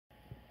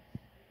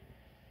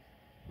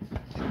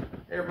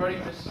Hey everybody,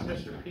 this is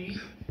Mr. P.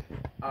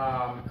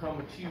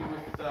 Coming to you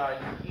with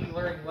your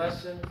e-learning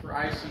lesson for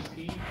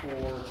ICP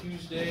for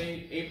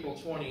Tuesday, April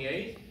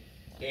 28th.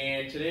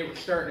 And today we're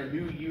starting a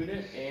new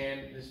unit,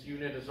 and this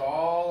unit is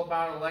all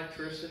about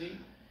electricity.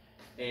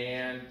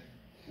 And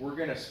we're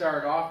going to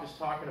start off just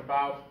talking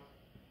about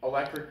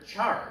electric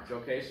charge.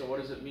 Okay, so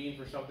what does it mean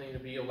for something to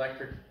be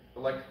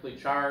electrically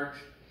charged?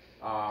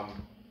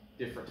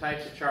 Different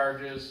types of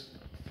charges,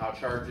 how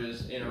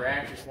charges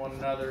interact with one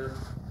another.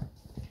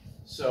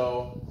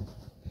 So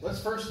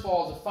let's first of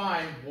all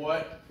define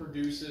what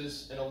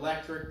produces an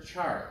electric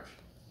charge.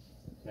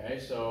 Okay,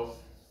 so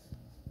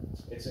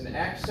it's an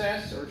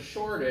excess or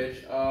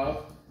shortage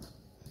of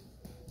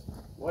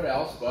what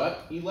else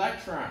but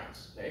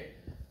electrons. Okay,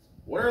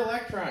 what are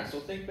electrons?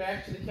 So think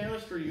back to the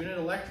chemistry unit.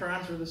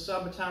 Electrons are the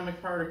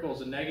subatomic particles,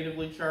 the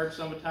negatively charged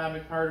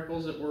subatomic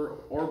particles that were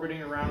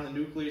orbiting around the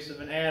nucleus of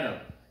an atom.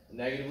 The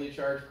negatively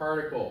charged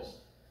particles.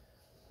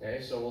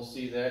 Okay, so we'll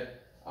see that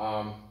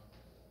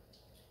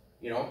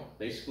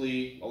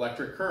basically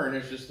electric current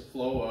is just the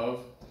flow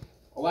of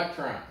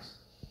electrons.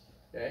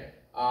 Okay,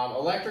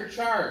 electric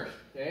charge,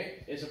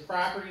 okay, is a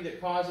property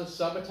that causes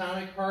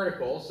subatomic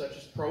particles such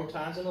as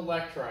protons and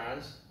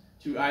electrons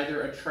to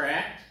either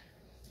attract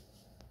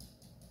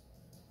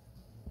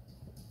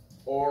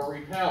or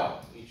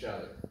repel each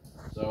other.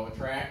 So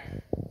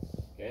attract,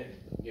 okay,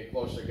 get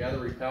closer together.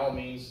 Repel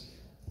means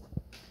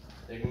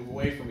they move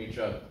away from each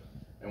other,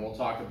 and we'll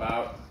talk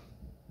about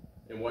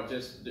in what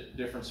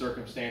different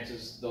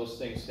circumstances those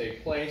things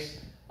take place.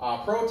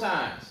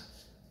 Protons,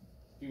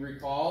 if you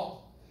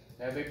recall,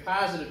 have a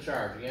positive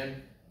charge.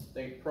 Again,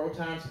 think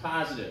protons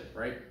positive,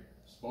 right?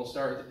 We'll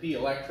start with the P.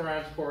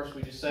 Electrons, of course,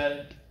 we just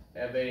said,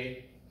 have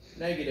a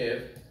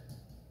negative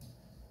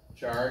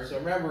charge. So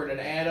remember, in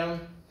an atom,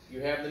 you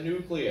have the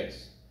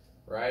nucleus,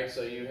 right?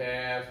 So you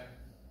have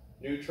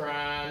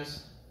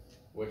neutrons,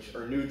 which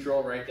are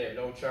neutral, right? They have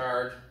no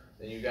charge.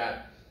 Then you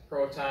got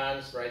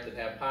protons, right, that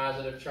have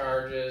positive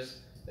charges.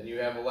 Then you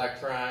have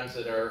electrons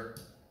that are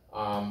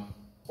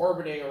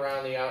orbiting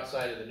around the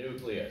outside of the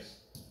nucleus.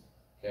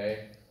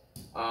 Okay.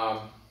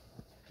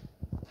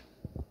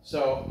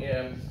 So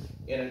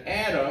in an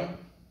atom,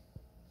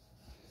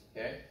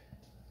 okay,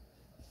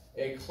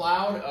 a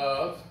cloud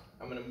of,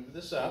 I'm going to move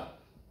this up,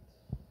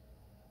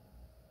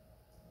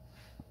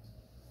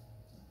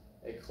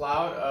 a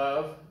cloud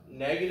of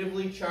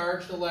negatively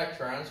charged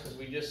electrons, because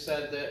we just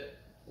said that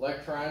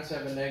electrons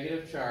have a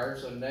negative charge,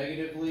 so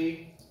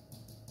negatively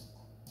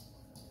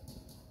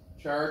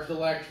charged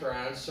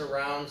electrons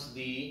surrounds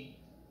the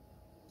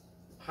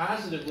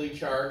positively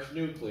charged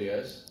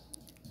nucleus.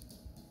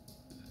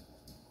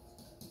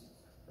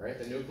 Right?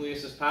 The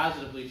nucleus is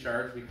positively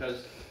charged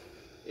because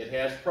it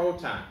has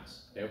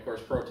protons. Okay, of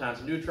course, protons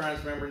and neutrons.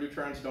 Remember,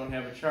 neutrons don't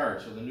have a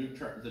charge, so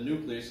the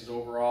nucleus is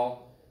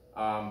overall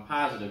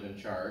positive in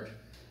charge.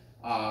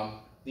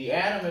 The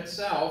atom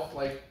itself,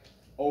 like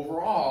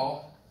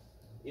overall,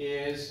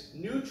 is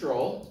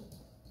neutral,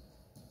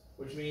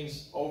 which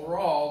means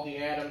overall the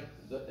atom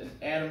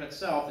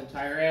itself, the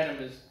entire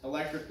atom, is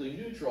electrically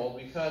neutral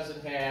because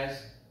it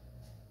has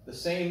the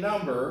same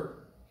number,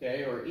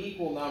 okay, or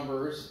equal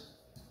numbers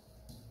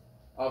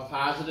of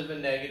positive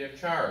and negative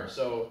charge.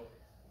 So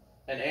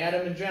an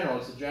atom in general,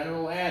 it's a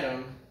general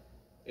atom,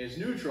 is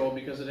neutral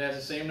because it has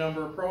the same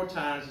number of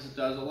protons as it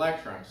does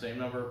electrons, same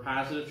number of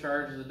positive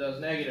charge as it does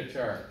negative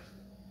charge.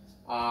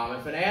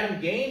 If an atom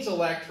gains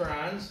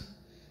electrons,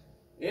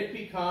 it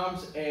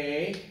becomes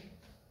a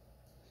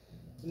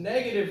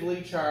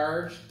negatively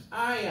charged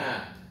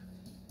ion.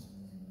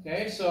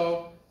 Okay,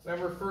 so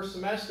remember first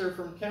semester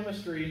from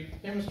chemistry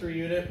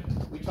unit,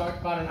 we talked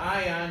about an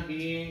ion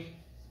being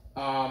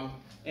an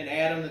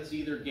atom that's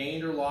either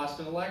gained or lost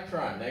an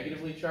electron.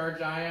 Negatively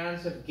charged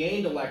ions have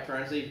gained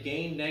electrons, they've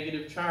gained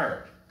negative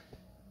charge.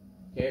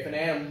 Okay, if an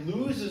atom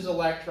loses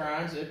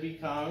electrons, it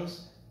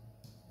becomes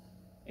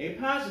a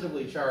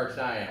positively charged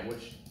ion,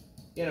 which,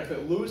 again, if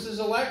it loses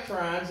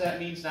electrons, that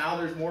means now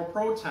there's more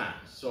protons.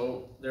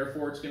 So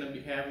therefore, it's going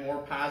to have more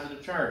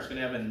positive charge. It's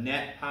going to have a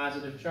net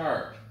positive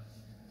charge.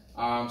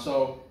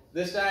 So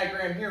this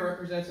diagram here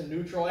represents a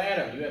neutral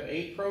atom. You have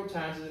 8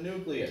 protons in the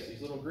nucleus.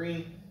 These little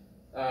green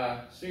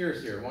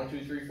spheres here. 1,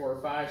 2, 3, 4,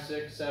 5,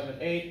 6, 7,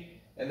 8.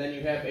 And then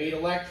you have 8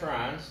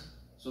 electrons.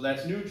 So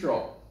that's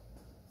neutral.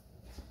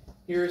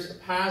 Here's a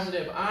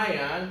positive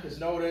ion, because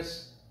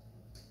notice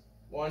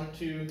 1,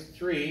 2,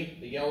 3,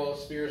 the yellow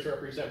spheres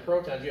represent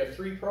protons. You have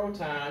 3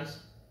 protons,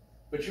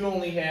 but you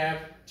only have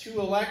 2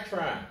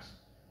 electrons.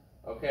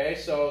 Okay,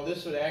 so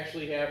this would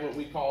actually have what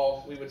we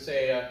would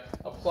say a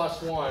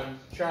 +1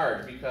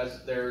 charge,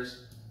 because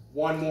there's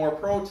 1 more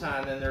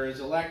proton than there is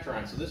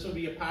electrons. So this would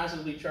be a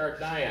positively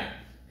charged ion,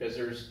 because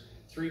there's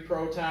 3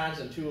 protons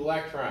and 2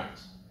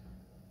 electrons.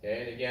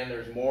 Okay, and again,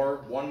 there's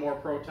 1 more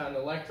proton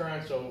than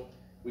electron, so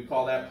we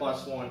call that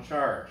 +1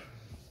 charge.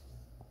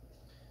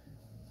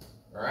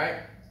 All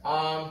right,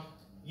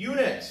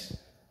 units.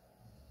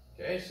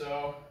 Okay,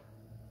 so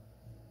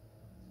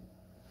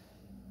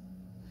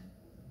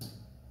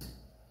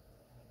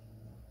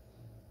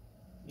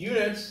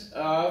units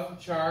of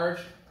charge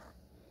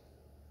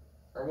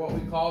are what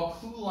we call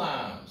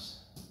coulombs.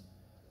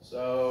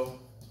 So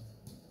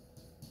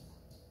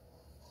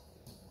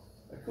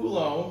a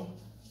coulomb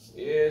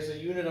is a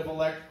unit of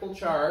electrical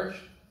charge,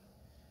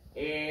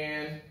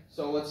 and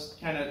so let's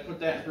kind of put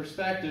that in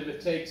perspective.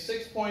 It takes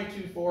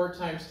 6.24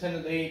 times 10 to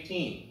the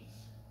 18th,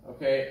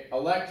 okay,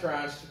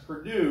 electrons to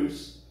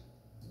produce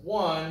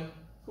 1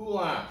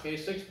 coulomb. Okay,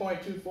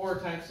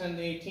 6.24 times 10 to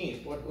the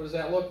 18th. What does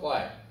that look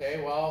like?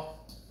 Okay, well,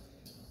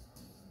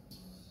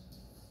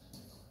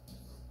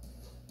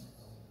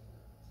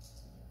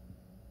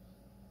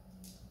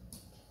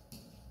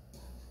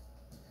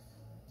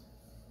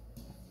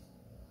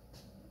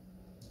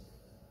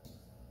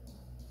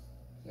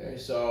 okay,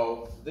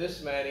 so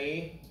this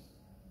many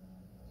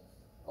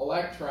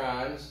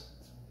electrons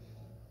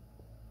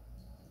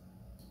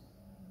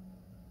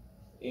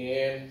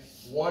in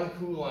 1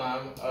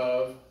 coulomb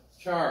of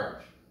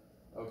charge.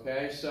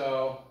 Okay,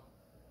 so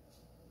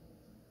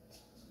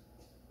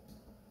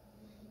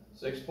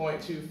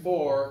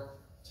 6.24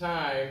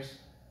 times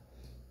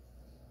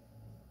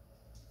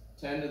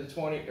 10 to the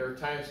 20, or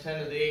times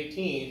 10 to the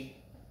 18th,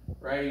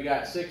 right? You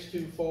got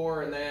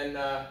 624 and then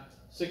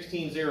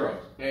 16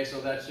 zeros. Okay,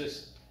 so that's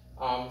just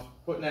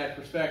putting that in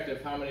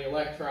perspective, how many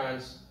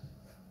electrons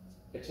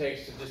it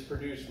takes to just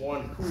produce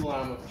 1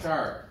 coulomb of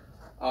charge.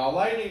 A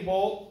lightning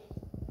bolt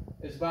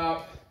is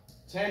about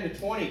 10 to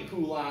 20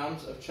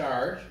 coulombs of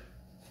charge.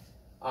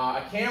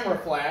 A camera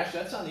flash,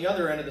 that's on the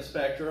other end of the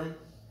spectrum,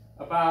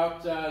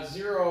 about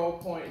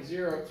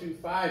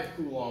 0.025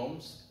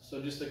 coulombs.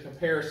 So just a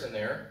comparison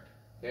there.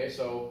 Okay,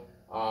 so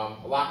a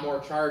lot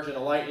more charge in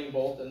a lightning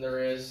bolt than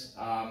there is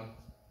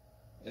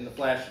in the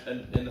flash of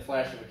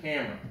a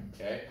camera.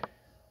 Okay.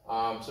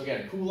 So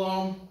again,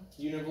 coulomb,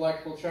 unit of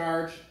electrical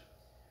charge.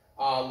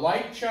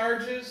 Like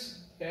charges,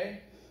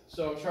 okay,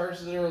 so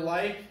charges that are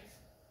like,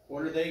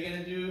 what are they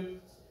going to do?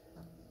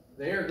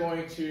 They are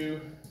going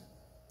to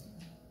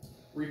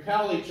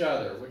repel each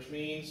other, which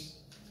means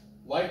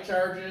like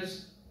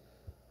charges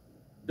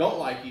don't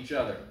like each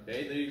other.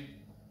 Okay,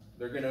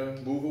 they're going to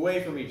move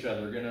away from each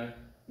other. They're going to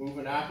move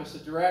in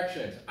opposite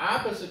directions.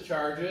 Opposite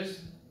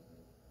charges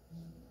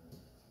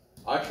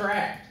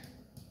attract.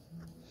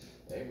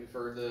 Okay, we've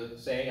heard the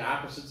saying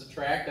opposites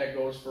attract. That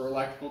goes for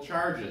electrical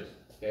charges.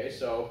 Okay,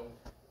 so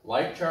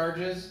like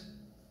charges.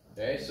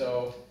 Okay,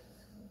 so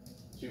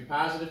 2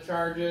 positive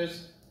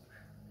charges,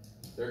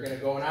 they're going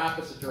to go in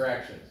opposite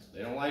directions.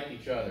 They don't like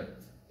each other.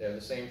 They have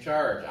the same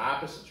charge.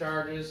 Opposite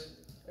charges,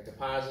 like a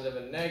positive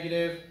and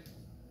negative,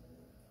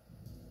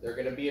 they're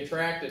going to be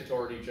attracted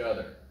toward each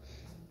other.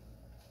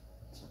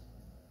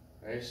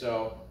 Okay,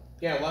 so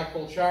again,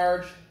 electrical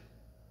charge,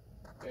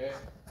 okay,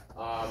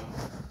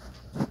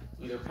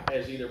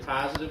 either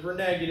positive or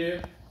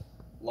negative.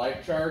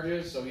 Like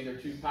charges, so either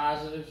 2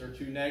 positives or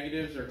 2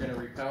 negatives are going to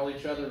repel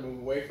each other, move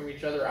away from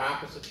each other.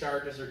 Opposite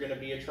charges are going to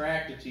be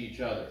attracted to each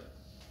other.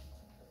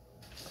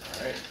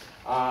 All right.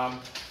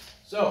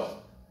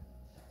 So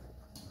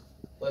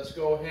let's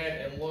go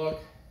ahead and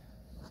look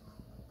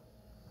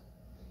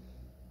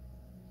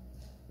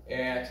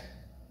at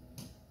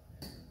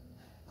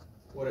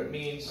what it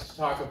means to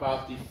talk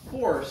about the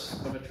force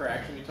of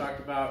attraction. We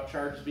talked about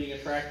charges being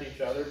attracted to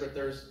each other, but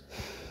there's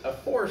a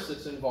force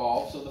that's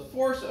involved. So the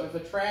force of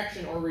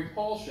attraction or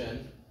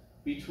repulsion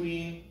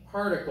between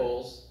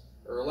particles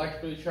or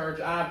electrically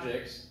charged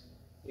objects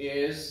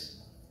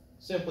is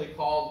simply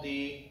called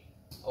the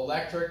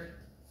electric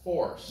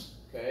force.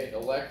 Okay,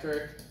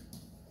 electric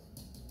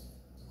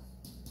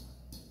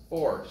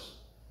force.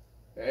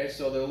 Okay,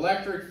 so the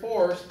electric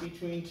force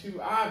between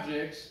 2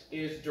 objects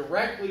is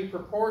directly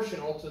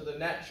proportional to the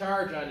net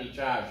charge on each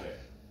object.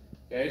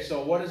 Okay,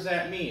 so what does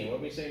that mean?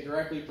 When we say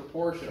directly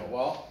proportional?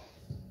 Well,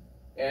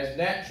 as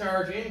net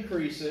charge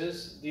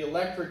increases, the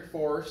electric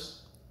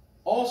force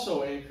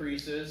also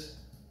increases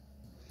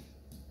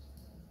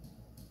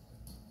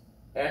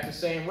at the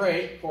same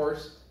rate. Of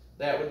course,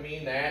 that would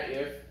mean that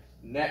if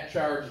net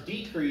charge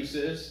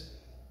decreases,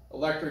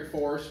 electric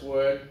force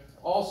would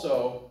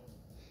also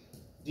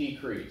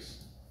decrease.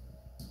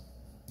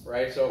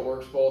 Right? So it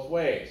works both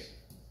ways.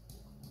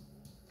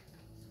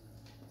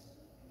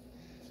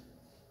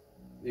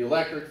 The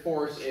electric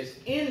force is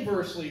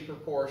inversely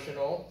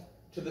proportional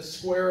to the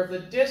square of the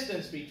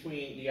distance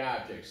between the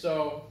objects.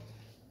 So,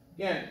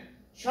 again,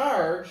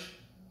 charge,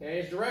 okay,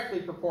 is directly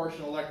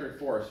proportional to electric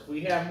force. If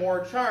we have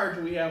more charge,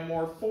 we have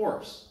more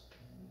force.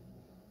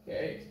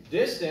 Okay,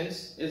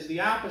 distance is the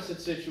opposite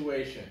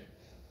situation.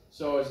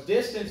 So as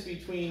distance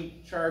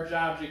between charged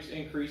objects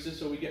increases,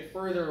 so we get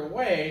further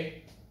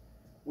away,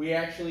 we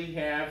actually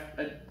have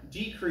a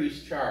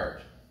decreased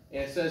charge.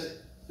 And it says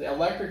the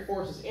electric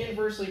force is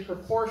inversely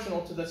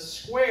proportional to the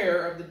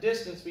square of the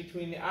distance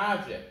between the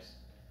objects.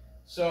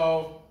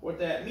 So what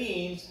that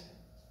means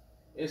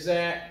is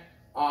that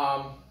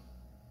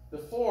the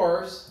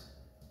force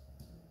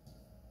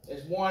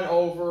is 1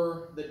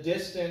 over the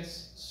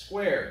distance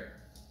squared.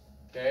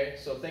 Okay,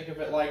 so think of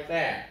it like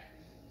that.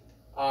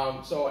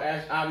 So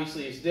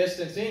obviously as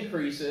distance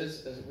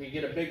increases, as we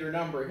get a bigger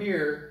number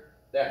here,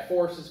 that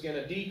force is going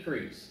to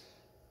decrease,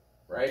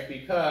 right?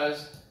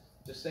 Because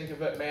just think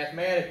of it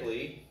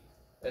mathematically,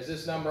 as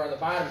this number on the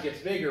bottom gets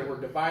bigger, we're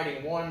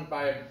dividing 1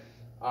 by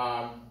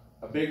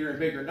a bigger and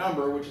bigger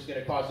number, which is going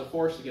to cause the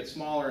force to get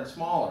smaller and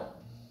smaller.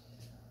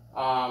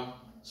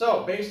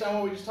 So, based on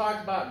what we just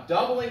talked about,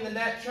 doubling the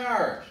net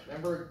charge.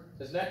 Remember,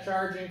 as net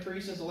charge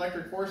increases,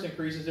 electric force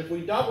increases. If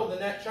we double the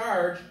net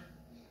charge,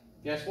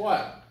 guess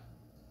what?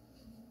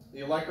 The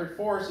electric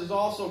force is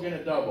also going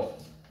to double.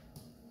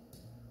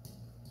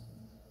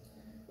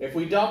 If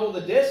we double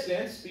the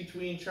distance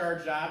between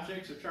charged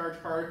objects or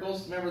charged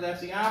particles, remember that's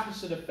the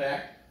opposite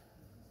effect.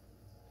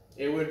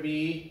 It would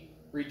be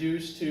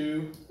reduced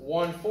to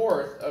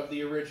 1/4 of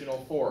the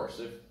original force.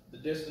 If the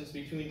distance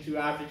between two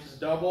objects is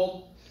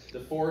doubled,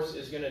 the force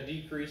is going to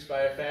decrease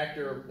by a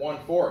factor of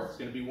 1/4. It's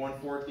going to be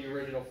 1/4 the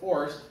original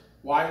force.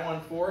 Why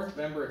 1/4?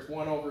 Remember, it's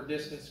 1 over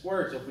distance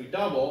squared. So if we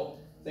double,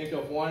 think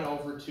of 1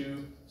 over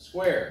 2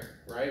 squared,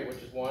 right? Which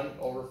is 1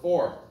 over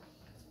 4.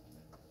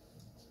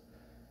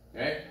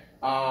 Okay?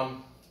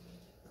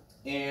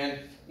 And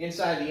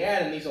inside the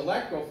atom, these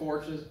electrical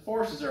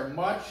forces are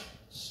much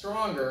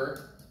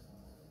stronger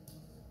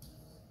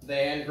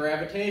than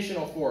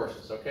gravitational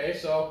forces. Okay?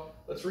 So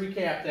let's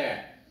recap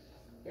that.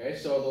 Okay,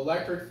 so the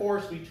electric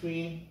force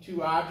between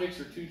two objects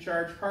or two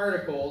charged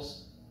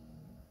particles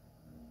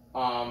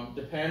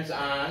depends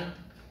on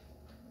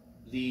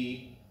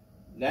the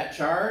net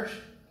charge.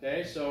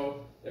 Okay,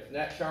 so if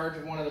net charge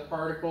of one of the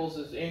particles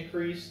is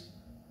increased,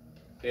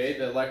 okay,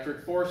 the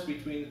electric force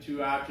between the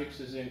two objects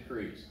is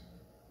increased.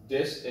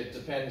 It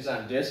depends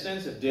on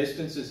distance. If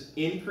distance is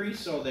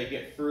increased, so they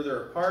get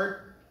further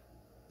apart,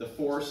 the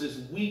force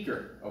is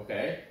weaker.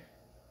 Okay,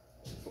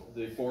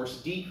 the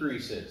force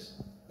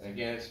decreases. And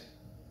again,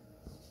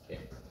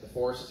 the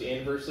force is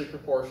inversely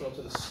proportional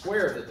to the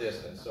square of the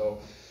distance, so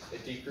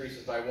it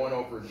decreases by 1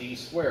 over d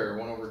squared, or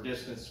 1 over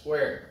distance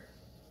squared.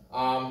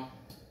 So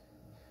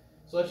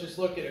let's just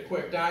look at a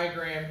quick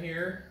diagram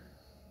here.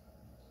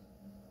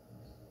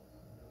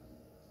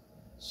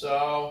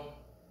 So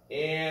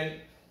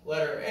in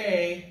letter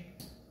A,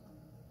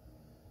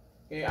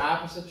 okay,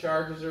 opposite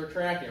charges are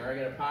attracting. Right? I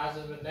get a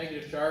positive and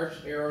negative charge.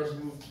 Arrows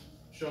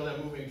show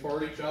them moving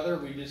toward each other.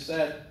 We just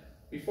said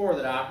before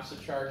that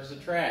opposite charges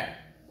attract.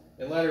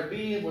 In letter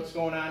B, what's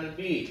going on in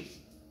B?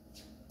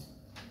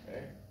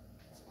 Okay.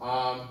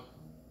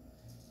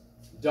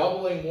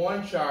 Doubling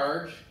one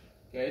charge,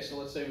 okay, so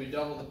let's say we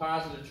double the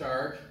positive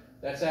charge,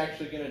 that's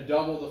actually going to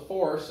double the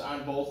force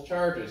on both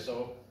charges.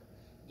 So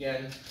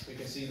again, we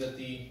can see that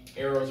the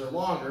arrows are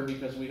longer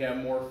because we have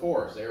more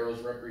force. The arrows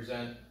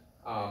represent,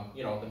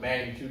 the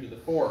magnitude of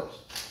the force.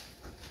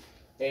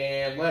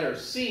 And letter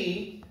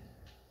C,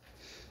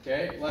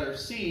 okay, letter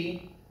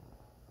C,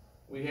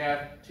 we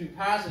have two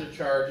positive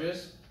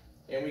charges.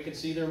 And we can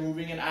see they're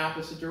moving in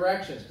opposite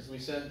directions because we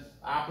said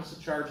opposite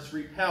charges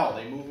repel.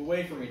 They move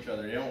away from each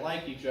other. They don't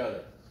like each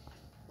other.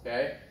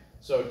 Okay?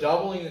 So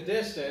doubling the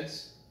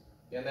distance,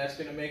 and that's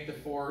going to make the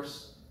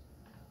force,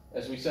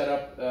 as we set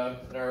up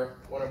in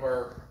one of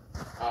our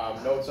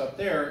notes up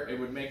there, it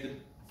would make the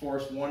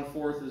force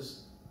 1/4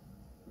 as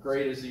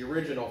great as the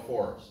original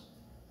force.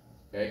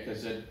 Okay?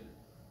 Because the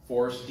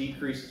force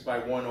decreases by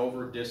 1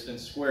 over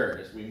distance squared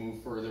as we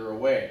move further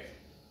away.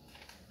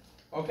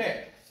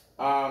 Okay.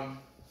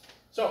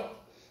 So,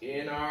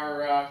 in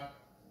our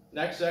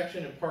next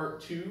section, in part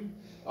 2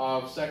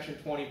 of section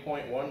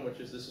 20.1,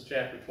 which is this is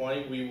chapter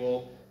 20, we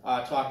will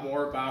talk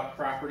more about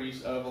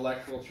properties of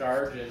electrical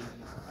charge and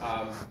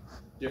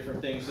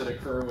different things that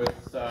occur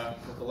with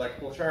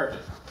electrical charges.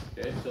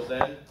 Okay, until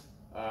then,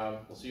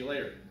 we'll see you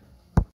later.